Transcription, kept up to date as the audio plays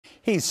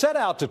He set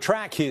out to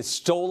track his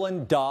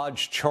stolen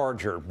Dodge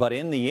Charger, but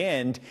in the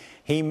end,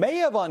 he may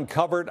have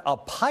uncovered a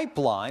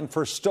pipeline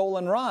for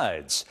stolen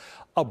rides.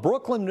 A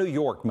Brooklyn, New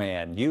York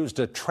man used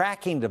a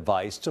tracking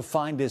device to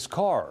find his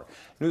car.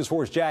 News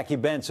 4's Jackie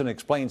Bensen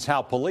explains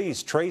how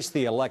police traced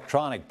the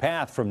electronic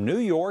path from New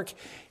York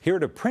here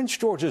to Prince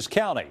George's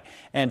County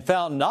and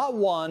found not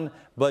one,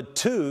 but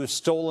two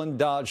stolen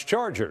Dodge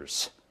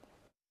Chargers.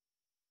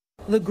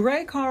 The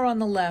gray car on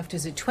the left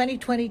is a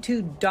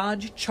 2022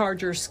 Dodge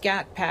Charger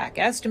Scat Pack,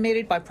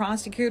 estimated by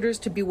prosecutors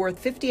to be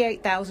worth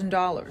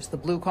 $58,000. The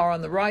blue car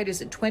on the right is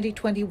a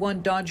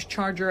 2021 Dodge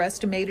Charger,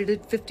 estimated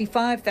at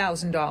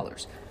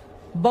 $55,000.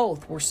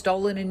 Both were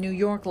stolen in New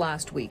York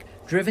last week,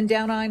 driven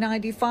down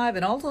I-95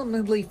 and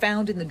ultimately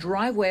found in the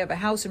driveway of a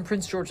house in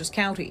Prince George's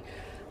County.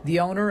 The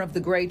owner of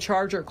the gray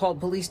Charger called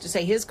police to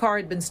say his car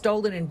had been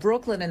stolen in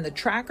Brooklyn, and the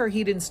tracker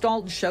he'd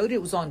installed showed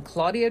it was on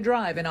Claudia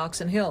Drive in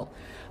Oxon Hill.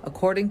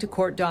 According to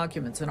court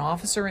documents, an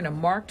officer in a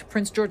marked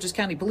Prince George's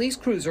County police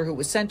cruiser who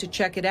was sent to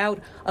check it out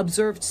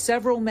observed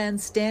several men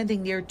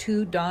standing near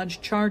two Dodge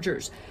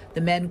Chargers.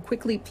 The men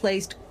quickly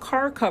placed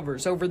car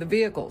covers over the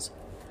vehicles.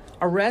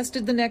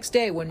 Arrested the next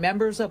day when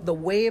members of the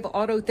Wave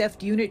Auto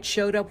Theft Unit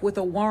showed up with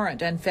a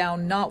warrant and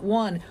found not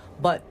one,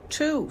 but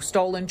two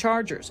stolen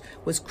Chargers,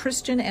 was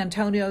Christian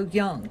Antonio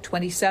Young,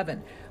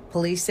 27.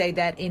 Police say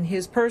that in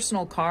his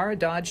personal car, a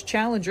Dodge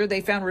Challenger,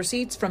 they found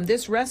receipts from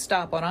this rest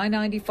stop on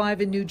I-95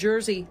 in New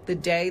Jersey the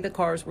day the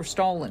cars were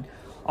stolen.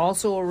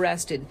 Also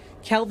arrested,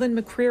 Kelvin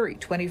McCreary,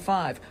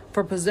 25,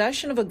 for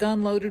possession of a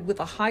gun loaded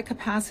with a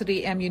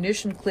high-capacity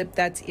ammunition clip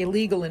that's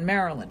illegal in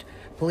Maryland.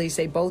 Police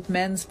say both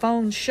men's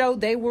phones showed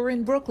they were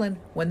in Brooklyn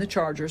when the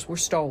Chargers were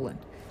stolen.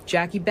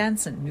 Jackie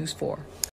Bensen, News 4.